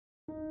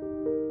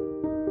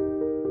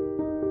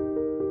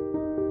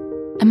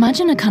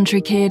Imagine a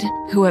country kid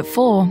who at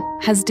 4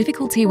 has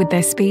difficulty with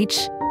their speech,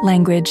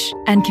 language,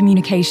 and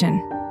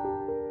communication.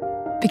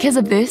 Because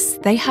of this,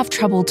 they have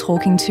trouble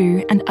talking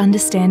to and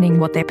understanding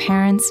what their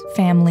parents,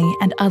 family,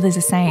 and others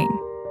are saying.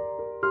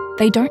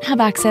 They don't have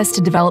access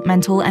to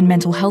developmental and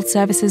mental health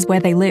services where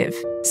they live,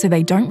 so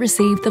they don't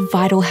receive the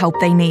vital help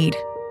they need.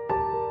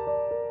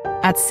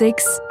 At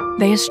 6,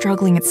 they are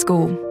struggling at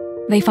school.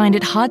 They find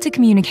it hard to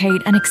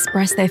communicate and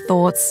express their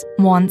thoughts,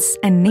 wants,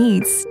 and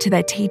needs to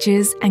their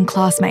teachers and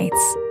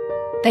classmates.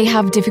 They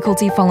have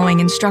difficulty following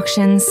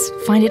instructions,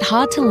 find it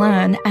hard to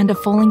learn, and are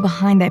falling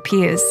behind their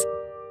peers.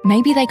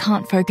 Maybe they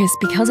can't focus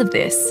because of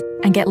this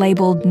and get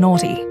labelled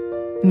naughty.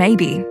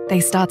 Maybe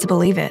they start to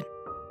believe it.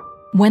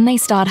 When they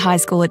start high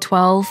school at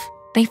 12,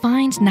 they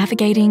find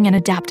navigating and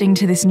adapting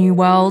to this new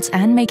world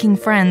and making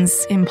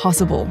friends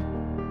impossible.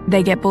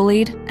 They get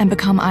bullied and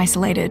become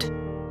isolated.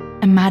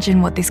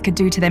 Imagine what this could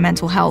do to their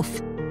mental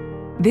health.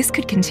 This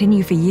could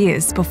continue for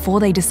years before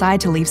they decide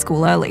to leave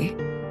school early.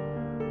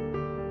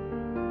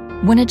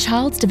 When a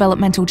child's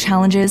developmental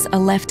challenges are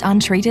left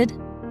untreated,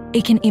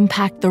 it can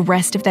impact the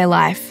rest of their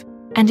life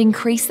and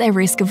increase their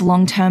risk of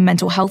long-term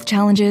mental health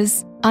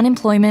challenges,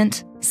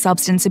 unemployment,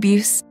 substance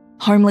abuse,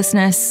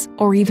 homelessness,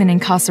 or even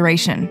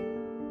incarceration.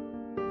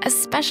 As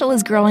special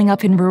as growing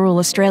up in rural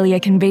Australia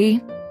can be,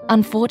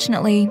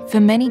 unfortunately, for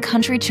many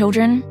country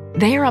children,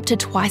 they are up to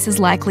twice as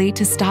likely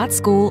to start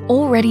school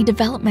already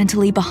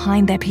developmentally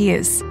behind their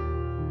peers.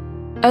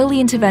 Early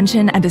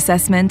intervention and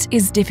assessment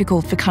is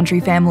difficult for country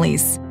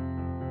families.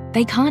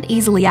 They can't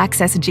easily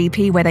access a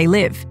GP where they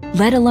live,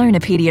 let alone a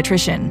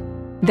paediatrician.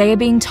 They are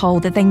being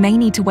told that they may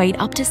need to wait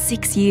up to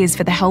 6 years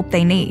for the help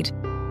they need.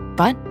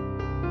 But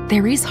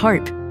there is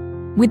hope.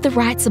 With the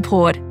right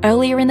support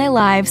earlier in their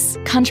lives,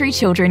 country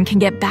children can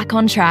get back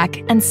on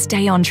track and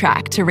stay on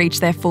track to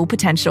reach their full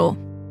potential.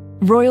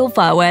 Royal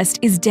Far West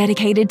is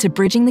dedicated to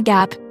bridging the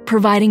gap,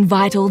 providing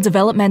vital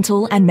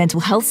developmental and mental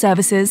health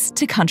services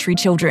to country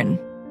children.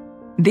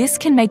 This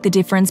can make the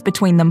difference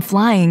between them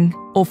flying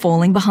or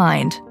falling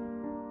behind.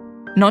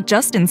 Not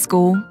just in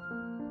school,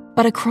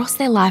 but across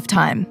their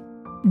lifetime.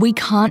 We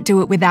can't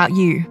do it without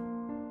you.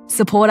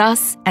 Support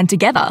us, and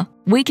together,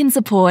 we can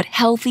support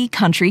healthy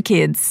country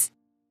kids.